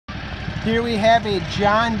Here we have a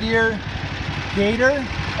John Deere Gator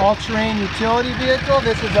all-terrain utility vehicle.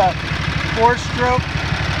 This is a 4-stroke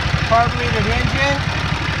carbureted engine.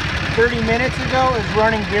 30 minutes ago it was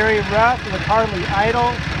running very rough with hardly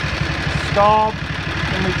idle, stalled,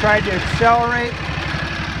 and we tried to accelerate.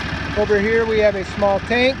 Over here we have a small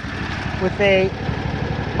tank with a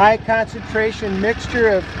high concentration mixture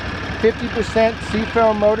of 50%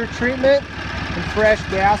 seafoam motor treatment and fresh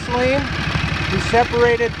gasoline. We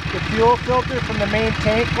separated the fuel filter from the main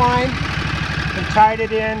tank line and tied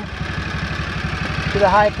it in to the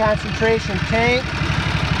high concentration tank.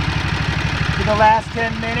 For the last 10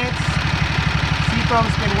 minutes,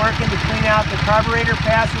 seafoam's been working to clean out the carburetor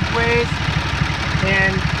passageways,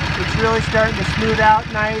 and it's really starting to smooth out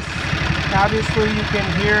nice. Obviously you can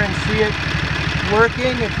hear and see it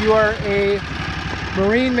working. If you are a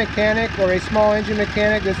marine mechanic or a small engine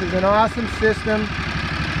mechanic, this is an awesome system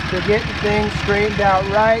to get things straightened out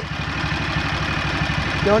right.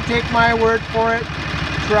 Don't take my word for it,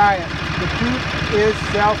 try it. The proof is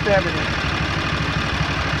self-evident.